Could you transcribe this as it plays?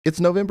It's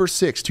November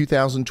 6,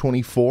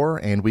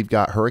 2024, and we've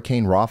got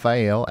Hurricane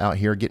Rafael out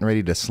here getting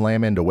ready to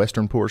slam into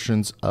western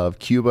portions of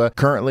Cuba.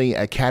 Currently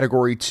a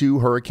Category 2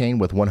 hurricane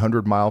with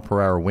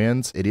 100-mile-per-hour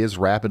winds. It is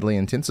rapidly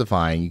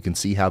intensifying. You can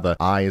see how the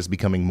eye is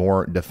becoming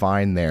more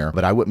defined there,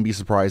 but I wouldn't be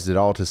surprised at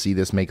all to see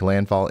this make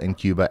landfall in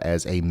Cuba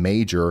as a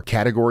major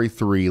Category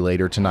 3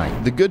 later tonight.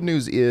 The good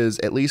news is,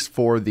 at least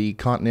for the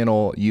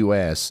continental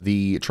U.S.,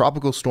 the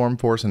tropical storm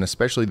force and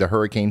especially the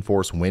hurricane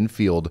force wind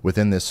field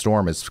within this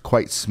storm is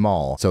quite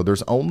small, so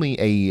there's only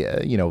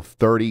a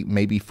 30,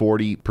 maybe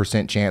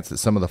 40% chance that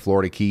some of the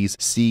Florida Keys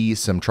see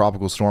some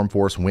tropical storm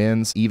force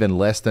winds. Even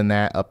less than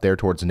that up there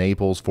towards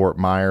Naples, Fort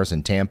Myers,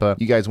 and Tampa.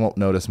 You guys won't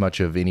notice much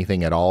of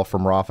anything at all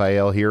from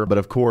Rafael here, but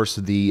of course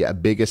the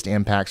biggest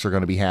impacts are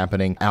going to be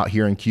happening out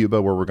here in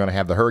Cuba, where we're going to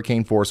have the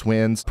hurricane force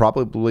winds,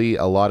 probably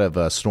a lot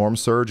of storm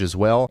surge as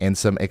well, and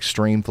some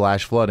extreme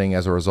flash flooding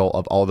as a result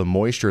of all the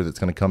moisture that's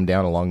going to come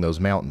down along those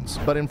mountains.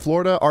 But in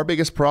Florida, our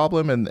biggest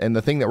problem and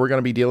the thing that we're going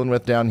to be dealing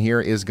with down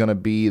here is going to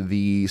be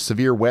the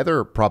severe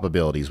weather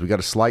probabilities. We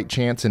got a slight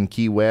chance in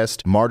Key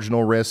West,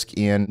 marginal risk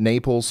in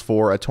Naples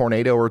for a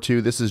tornado or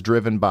two. This is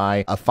driven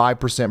by a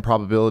 5%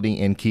 probability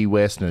in Key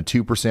West and a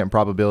 2%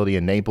 probability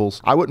in Naples.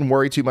 I wouldn't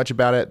worry too much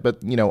about it,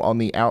 but on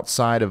the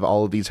outside of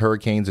all of these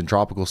hurricanes and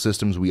tropical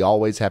systems, we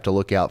always have to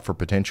look out for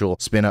potential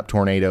spin-up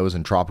tornadoes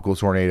and tropical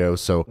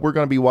tornadoes. So we're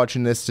going to be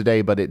watching this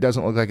today, but it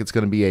doesn't look like it's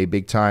going to be a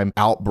big-time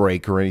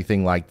outbreak or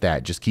anything like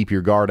that. Just keep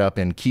your guard up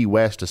in Key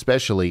West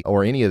especially,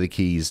 or any of the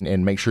Keys,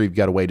 and make sure you've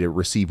got a way to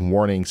receive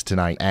warnings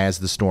tonight as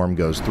the storm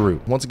goes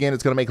through. Once again,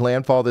 it's going to make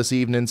landfall this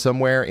evening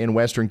somewhere in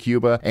western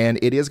Cuba, and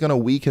it is going to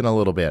weaken a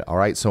little bit. All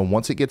right, so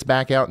once it gets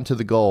back out into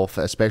the Gulf,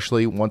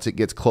 especially once it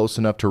gets close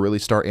enough to really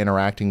start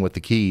interacting with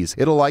the Keys,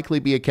 it'll likely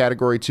be a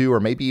Category 2 or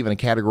maybe even a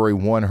Category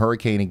 1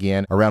 hurricane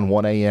again around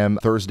 1 a.m.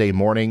 Thursday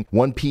morning.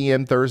 1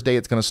 p.m. Thursday,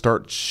 it's going to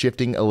start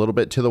shifting a little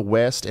bit to the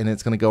west, and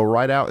it's going to go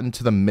right out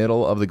into the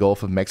middle of the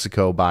Gulf of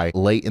Mexico by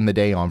late in the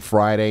day on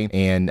Friday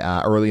and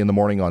early in the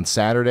morning on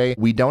Saturday.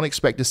 We don't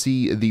expect to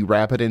see the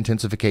rapid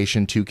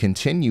intensification to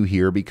continue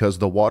here because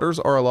the waters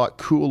are a lot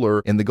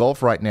cooler in the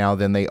Gulf right now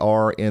than they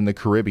are in the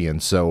Caribbean,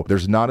 so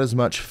there's not as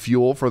much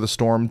fuel for the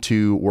storm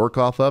to work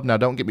off of. Now,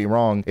 don't get me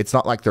wrong, it's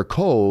not like they're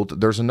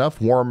cold. There's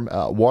enough warm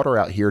water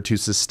out here to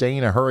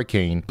sustain a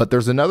hurricane, but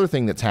there's another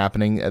thing that's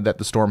happening that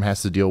the storm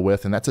has to deal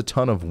with, and that's a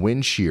ton of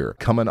wind shear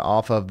coming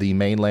off of the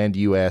mainland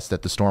U.S.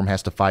 that the storm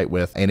has to fight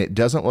with, and it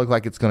doesn't look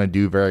like it's going to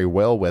do very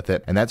well with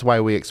it, and that's why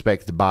we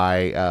expect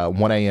by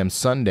 1 a.m.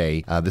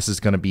 Sunday, this is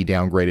going to be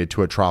downgraded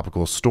to a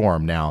tropical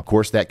storm. Now, of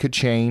course, that could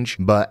change,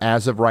 but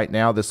as of right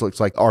now, this looks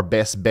like our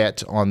best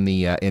bet on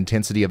the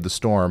intensity of the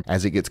storm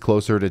as it gets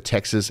closer to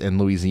Texas and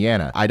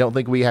Louisiana. I don't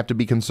think we have to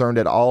be concerned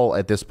at all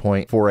at this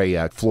point for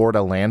a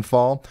Florida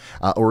landfall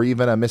or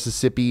even a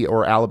Mississippi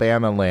or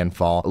Alabama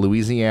landfall.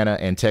 Louisiana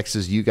and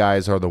Texas, you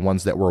guys are the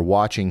ones that we're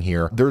watching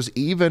here. There's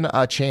even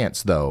a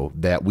chance, though,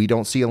 that we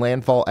don't see a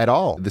landfall at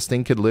all. This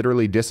thing could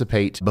literally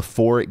dissipate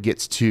before it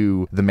gets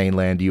to the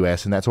mainland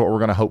U.S., and that's what we're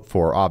going to hope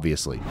for,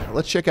 obviously.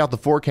 Let's check out the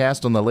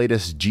forecast on the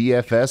latest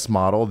GFS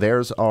model.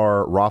 There's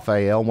our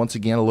Rafael. Once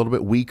again, a little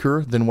bit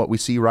weaker than what we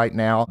see right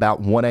now.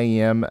 About 1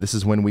 a.m., this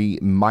is when we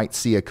might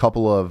see a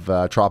couple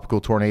of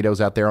tropical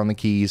tornadoes out there on the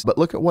Keys. But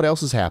look at what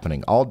else is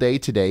happening. All day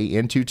today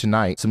into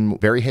tonight, some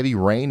very heavy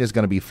rain is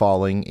going to be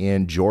falling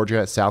in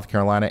Georgia, South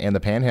Carolina, and the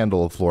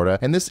panhandle of Florida.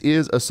 And this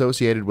is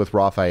associated with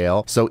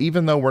Rafael. So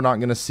even though we're not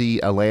going to see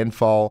a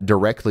landfall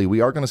directly,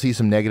 we are going to see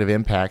some negative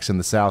impacts in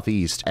the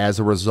southeast as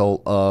a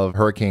result of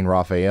Hurricane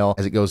Rafael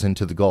as it goes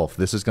into the Gulf.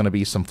 This is going to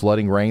be some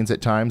flooding rains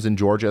at times in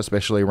Georgia,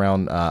 especially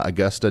around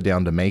Augusta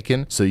down to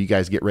Macon. So you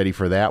guys get ready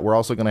for that. We're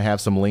also going to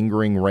have some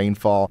lingering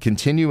rainfall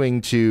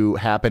continuing to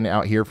happen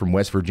out here from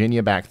West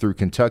Virginia back through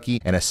Kentucky,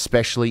 and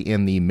especially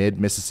in the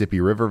mid-Mississippi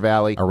River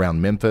Valley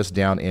around Memphis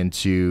down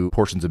into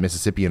portions of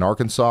Mississippi and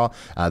Arkansas.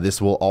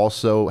 This will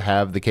also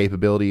have the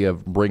capability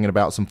of bringing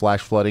about some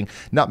flash flooding,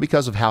 not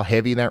because of how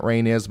heavy that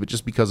rain is, but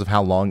just because of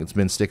how long it's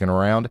been sticking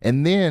around.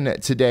 And then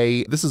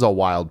today, this is a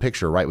wild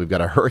picture, right? We've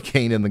got a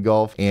hurricane in the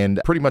Gulf and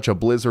pretty much a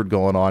blizzard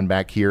going on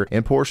back here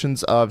in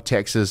portions of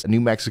Texas,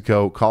 New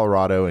Mexico,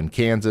 Colorado, and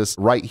Kansas.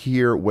 Right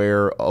here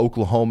where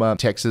Oklahoma,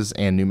 Texas,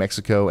 and New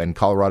Mexico and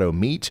Colorado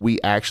meet, we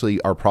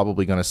actually are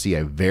probably going to see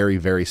a very,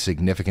 very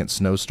significant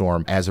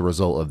snowstorm as a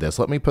result of this.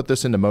 Let me put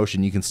this into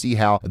motion. You can see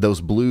how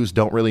those blues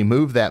don't really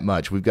move that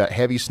much. We've got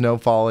heavy snow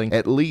falling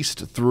at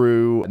least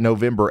through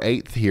November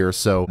 8th here,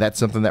 so that's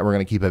something that we're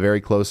going to keep a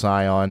very close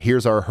eye on.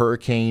 Here's our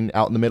hurricane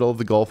out in the middle of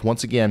the Gulf.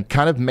 Once again,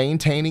 kind of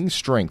maintaining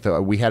strength.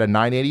 We had a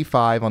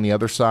 985 on the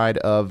other side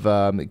of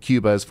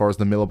Cuba as far as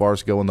the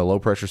millibars go in the low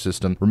pressure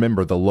system.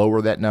 Remember, the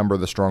lower that number,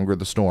 the stronger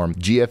the storm.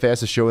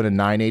 GFS is showing a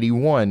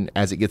 981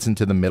 as it gets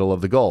into the middle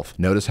of the Gulf.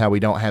 Notice how we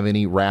don't have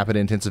any rapid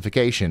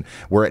intensification.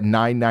 We're at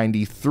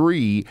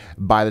 993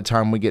 by the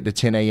time we get to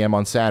 10 a.m.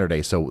 on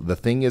Saturday. So the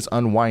thing is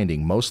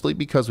unwinding, mostly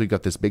because we've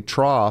got this big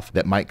trough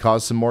that might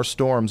cause some more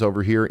storms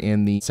over here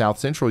in the south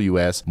central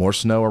U.S., more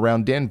snow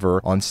around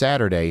Denver on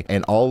Saturday,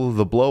 and all of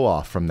the blow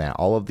off from that,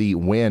 all of the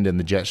wind and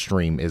the jet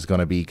stream is going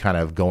to be kind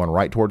of going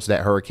right towards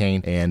that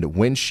hurricane, and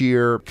wind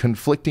shear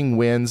Conflicting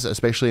winds,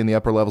 especially in the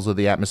upper levels of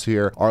the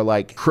atmosphere, are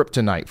like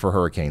kryptonite for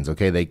hurricanes,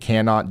 okay? They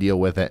cannot deal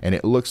with it, and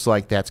it looks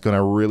like that's going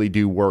to really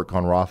do work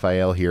on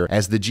Rafael here,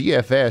 as the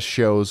GFS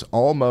shows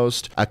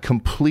almost a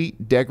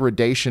complete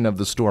degradation of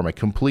the storm, a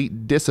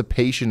complete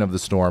dissipation of the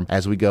storm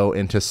as we go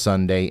into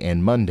Sunday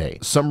and Monday.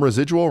 Some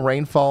residual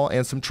rainfall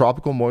and some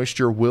tropical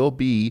moisture will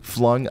be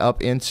flung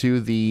up into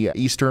the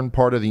eastern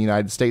part of the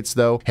United States,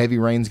 though. Heavy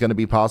rain is going to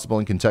be possible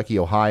in Kentucky,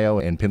 Ohio,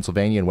 and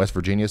Pennsylvania and West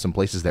Virginia, some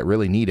places that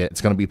really need it.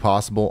 It's going to be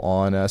possible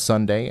on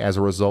Sunday as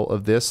a result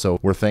of this, so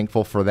we're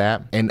thankful for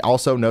that. And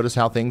also notice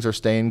how things are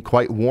staying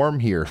quite warm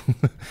here.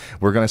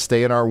 We're going to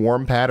stay in our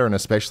warm pattern,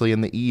 especially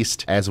in the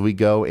east, as we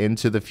go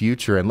into the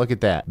future. And look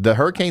at that. The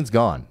hurricane's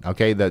gone,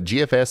 okay? The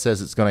GFS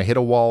says it's going to hit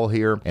a wall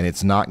here, and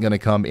it's not going to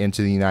come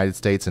into the United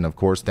States, and of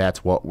course,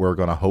 that's what we're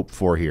going to hope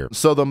for here.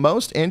 So the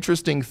most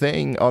interesting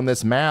thing on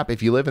this map,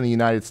 if you live in the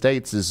United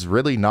States, is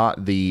really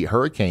not the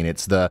hurricane.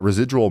 It's the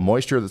residual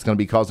moisture that's going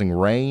to be causing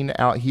rain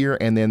out here,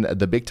 and then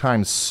the big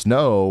time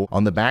snow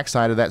on the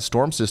backside of that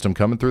storm system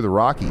coming through the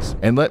Rockies.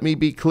 And let me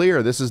be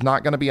clear, this is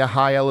not going to be a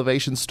high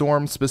elevation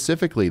storm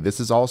specifically. This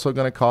is also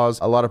going to cause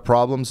a lot of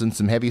problems and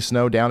some heavy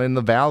snow down in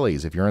the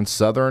valleys. If you're in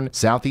southern,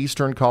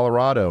 southeastern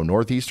Colorado,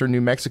 northeastern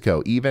New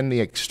Mexico, even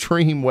the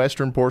extreme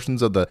western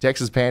portions of the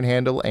Texas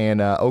Panhandle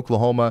and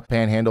Oklahoma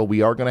Panhandle,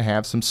 we are going to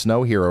have some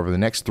snow here over the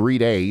next 3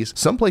 days.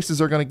 Some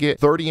places are going to get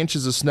 30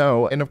 inches of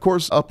snow, and of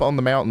course up on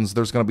the mountains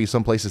there's going to be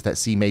some places that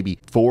see maybe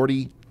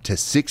 40 to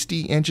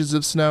 60 inches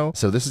of snow.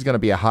 So this is going to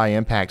be a high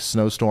impact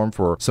snowstorm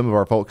for some of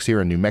our folks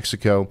here in New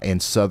Mexico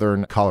and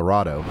southern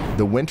Colorado.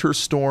 The winter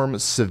storm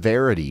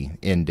severity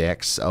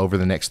index over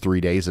the next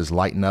 3 days is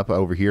lighting up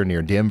over here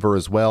near Denver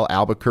as well,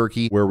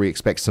 Albuquerque, where we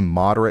expect some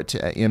moderate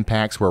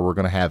impacts, where we're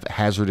going to have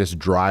hazardous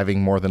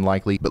driving more than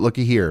likely. But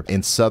looky here,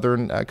 in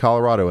southern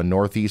Colorado and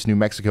northeast New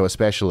Mexico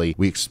especially,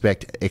 we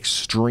expect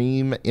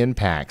extreme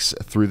impacts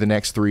through the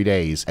next 3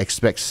 days.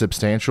 Expect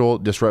substantial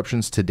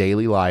disruptions to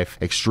daily life,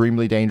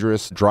 extremely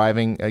dangerous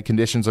driving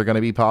conditions are going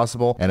to be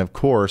possible. And of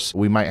course,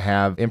 we might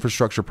have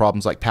infrastructure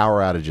problems like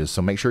power outages.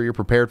 So make sure you're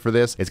prepared for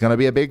this. It's going to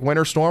be a big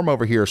winter storm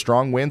over here.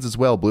 Strong winds as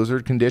well.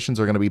 Blizzard conditions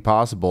are going to be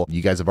possible.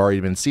 You guys have already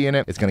been seeing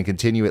it. It's going to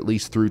continue at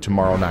least through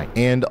tomorrow night.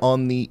 And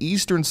on the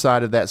eastern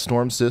side of that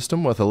storm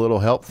system, with a little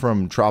help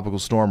from Tropical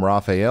Storm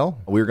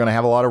Rafael, we're going to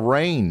have a lot of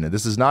rain.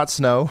 This is not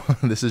snow.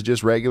 This is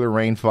just regular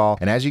rainfall.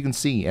 And as you can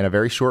see, in a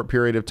very short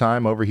period of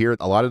time over here,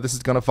 a lot of this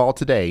is going to fall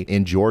today.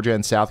 In Georgia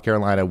and South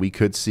Carolina, we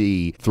could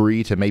see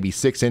 3 to maybe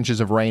 6 inches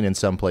of rain in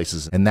some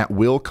places, and that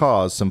will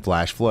cause some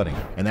flash flooding.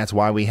 And that's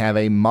why we have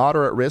a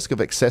moderate risk of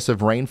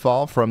excessive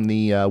rainfall from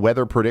the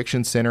Weather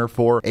Prediction Center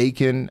for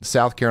Aiken,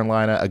 South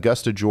Carolina,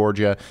 Augusta,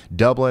 Georgia,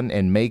 Dublin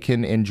and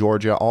Macon in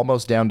Georgia,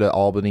 almost down to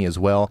Albany as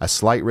well. A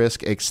slight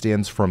risk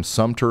extends from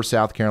Sumter,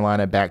 South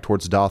Carolina, back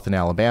towards Dothan,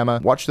 Alabama.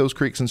 Watch those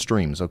creeks and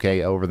streams,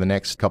 okay, over the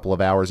next couple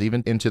of hours,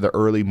 even into the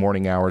early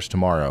morning hours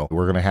tomorrow.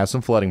 We're going to have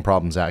some flooding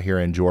problems out here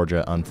in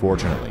Georgia,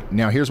 unfortunately.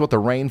 Now, here's what the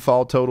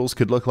rainfall totals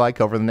could look like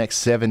over the next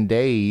 7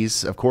 days.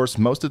 Of course,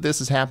 most of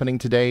this is happening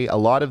today. A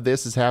lot of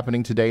this is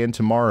happening today and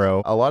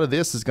tomorrow. A lot of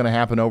this is going to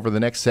happen over the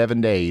next 7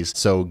 days.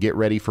 So get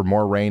ready for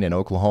more rain in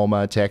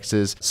Oklahoma,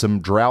 Texas, some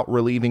drought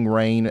relieving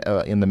rain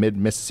in the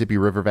mid-Mississippi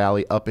River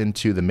Valley up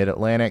into the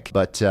mid-Atlantic.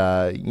 But,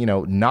 you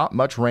know, not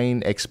much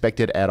rain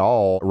expected at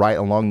all right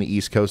along the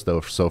East Coast,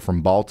 though. So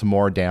from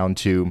Baltimore down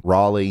to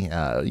Raleigh,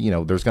 you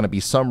know, there's going to be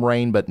some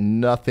rain, but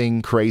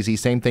nothing crazy.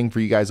 Same thing for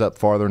you guys up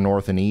farther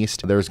north and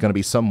east. There's going to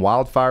be some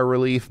wildfire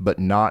relief, but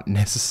not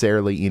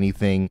necessarily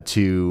anything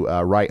to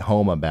write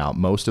home about.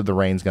 Most of the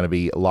rain's going to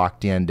be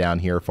locked in down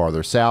here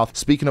farther south.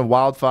 Speaking of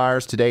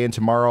wildfires, today and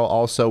tomorrow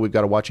also, we've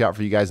got to watch out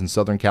for you guys in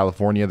Southern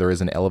California. There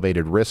is an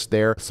elevated risk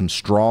there. Some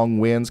strong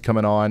winds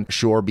coming on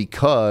shore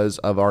because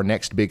of our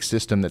next big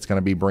system that's going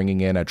to be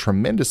bringing in a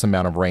tremendous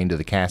amount of rain to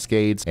the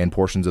Cascades and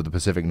portions of the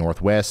Pacific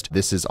Northwest.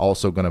 This is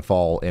also going to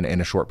fall in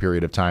a short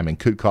period of time and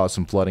could cause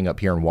some flooding up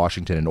here in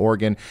Washington and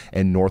Oregon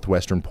and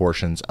northwestern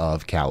portions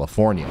of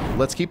California.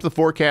 Let's keep the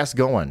forecast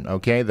going,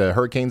 okay? The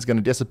hurricane's going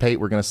to dissipate.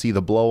 We're going to see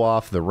the blow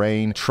off, the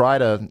rain. Try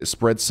to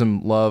spread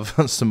some love,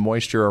 some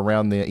moisture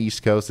around the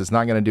East Coast. It's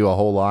not going to do a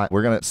whole lot.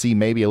 We're going to see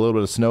maybe a little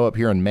bit of snow up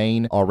here in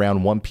Maine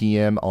around 1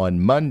 p.m. on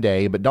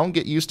Monday, but don't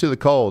get used to the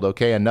cold,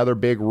 okay? Another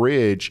big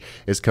ridge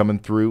is coming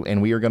through,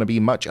 and we are going to be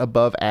much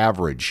above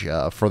average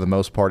for the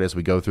most part as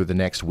we go through the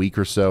next week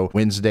or so.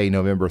 Wednesday,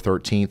 November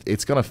 13th,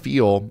 it's going to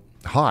feel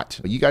hot.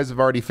 You guys have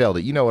already felt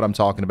it. You know what I'm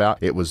talking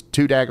about. It was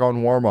too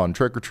daggone warm on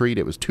trick or treat.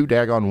 It was too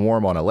daggone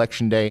warm on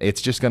election day.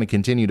 It's just going to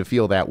continue to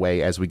feel that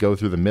way as we go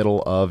through the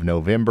middle of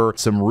November.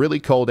 Some really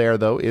cold air,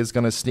 though, is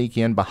going to sneak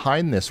in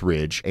behind this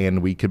ridge,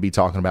 and we could be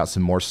talking about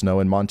some more snow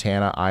in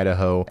Montana,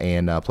 Idaho,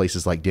 and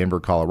places like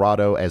Denver,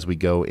 Colorado as we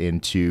go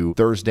into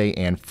Thursday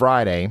and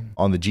Friday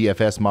on the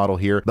GFS model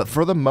here. But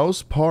for the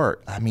most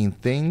part, I mean,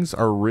 things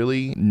are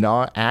really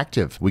not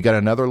active. We got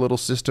another little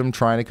system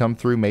trying to come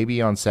through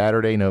maybe on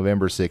Saturday,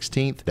 November 16th.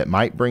 16th that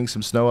might bring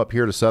some snow up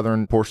here to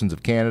southern portions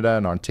of Canada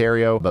and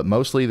Ontario, but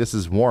mostly this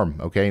is warm,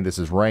 okay? This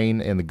is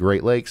rain in the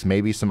Great Lakes,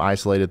 maybe some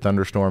isolated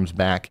thunderstorms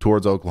back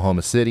towards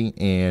Oklahoma City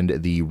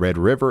and the Red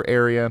River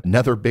area.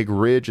 Another big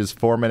ridge is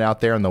forming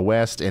out there in the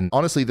west, and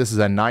honestly, this is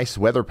a nice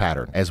weather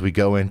pattern as we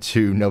go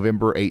into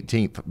November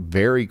 18th.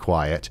 Very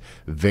quiet,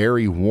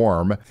 very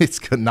warm. It's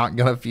not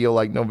going to feel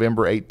like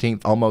November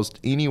 18th almost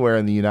anywhere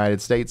in the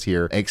United States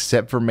here,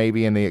 except for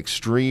maybe in the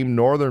extreme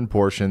northern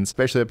portions,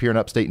 especially up here in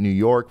upstate New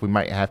York. We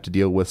might have to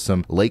deal with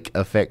some lake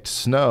effect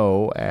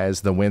snow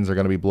as the winds are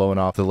going to be blowing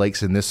off the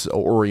lakes in this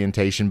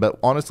orientation. But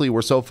honestly,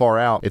 we're so far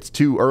out, it's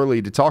too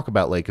early to talk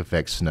about lake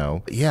effect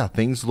snow. Yeah,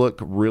 things look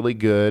really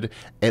good,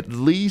 at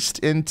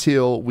least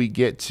until we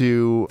get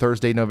to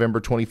Thursday, November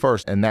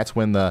 21st. And that's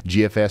when the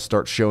GFS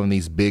starts showing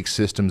these big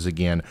systems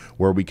again,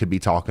 where we could be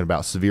talking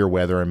about severe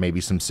weather and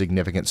maybe some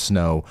significant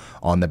snow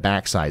on the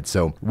backside.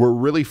 So we're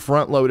really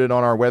front loaded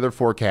on our weather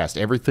forecast.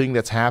 Everything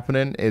that's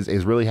happening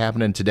is really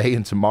happening today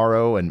and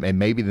tomorrow and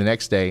maybe the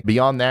next day.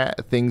 Beyond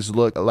that, things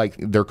look like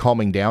they're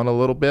calming down a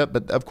little bit,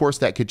 but of course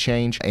that could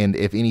change. And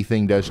if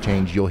anything does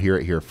change, you'll hear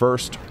it here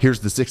first. Here's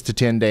the 6 to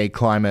 10 day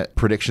climate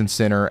prediction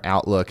center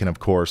outlook. And of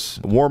course,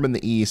 warm in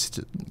the east,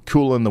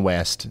 cool in the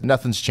west.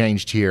 Nothing's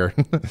changed here.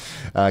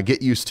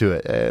 Get used to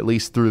it, at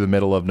least through the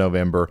middle of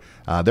November.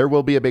 There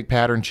will be a big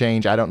pattern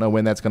change. I don't know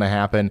when that's going to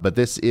happen, but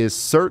this is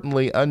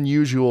certainly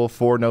unusual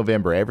for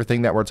November.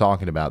 Everything that we're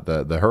talking about,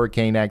 the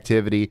hurricane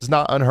activity is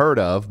not unheard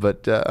of,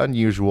 but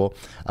unusual.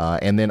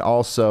 And then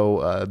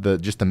also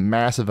just the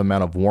massive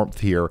amount of warmth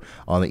here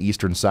on the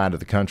eastern side of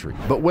the country.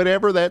 But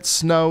whenever that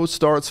snow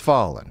starts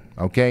falling,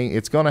 okay,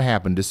 it's going to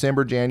happen.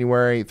 December,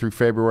 January through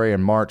February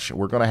and March,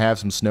 we're going to have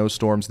some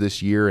snowstorms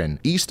this year. And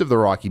east of the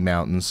Rocky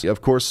Mountains,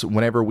 of course,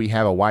 whenever we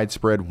have a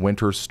widespread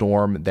winter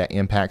storm that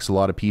impacts a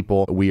lot of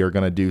people, we are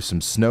going to do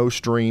some snow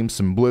streams,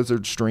 some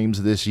blizzard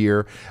streams this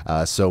year.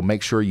 So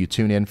make sure you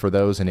tune in for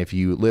those. And if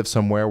you live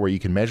somewhere where you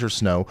can measure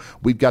snow,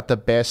 we've got the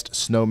best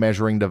snow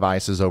measuring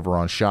devices over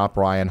on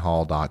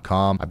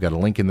shopryanhall.com. I've got a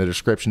link in the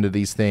description to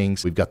these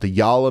things. We've got the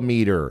Yalla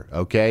meter,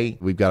 okay?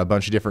 We've got a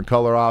bunch of different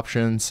color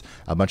options,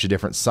 a bunch of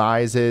different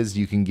sizes.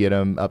 You can get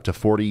them up to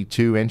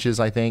 42 inches,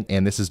 I think.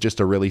 And this is just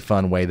a really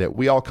fun way that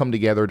we all come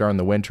together during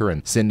the winter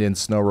and send in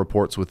snow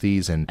reports with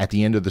these. And at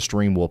the end of the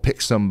stream, we'll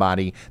pick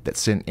somebody that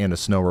sent in a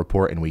snow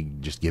report and we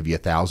just give you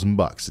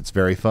 $1,000. It's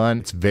very fun.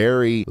 It's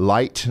very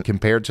light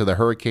compared to the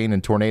hurricane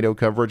and tornado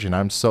coverage, and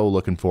I'm so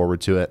looking forward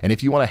to it. And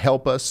if you want to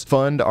help us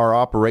fund our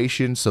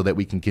operation so that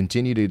we can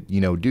continue to,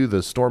 do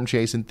the storm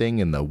chasing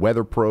thing and the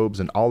weather probes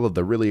and all of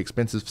the really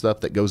expensive stuff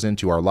that goes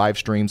into our live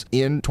streams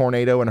in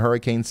tornado and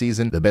hurricane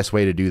season, the best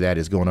way to do that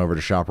is going over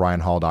to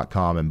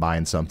shopryanhall.com and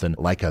buying something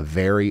like a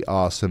very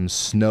awesome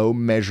snow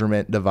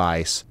measurement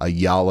device, a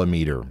Yalla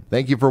meter.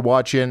 Thank you for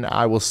watching.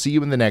 I will see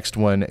you in the next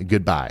one.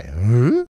 Goodbye.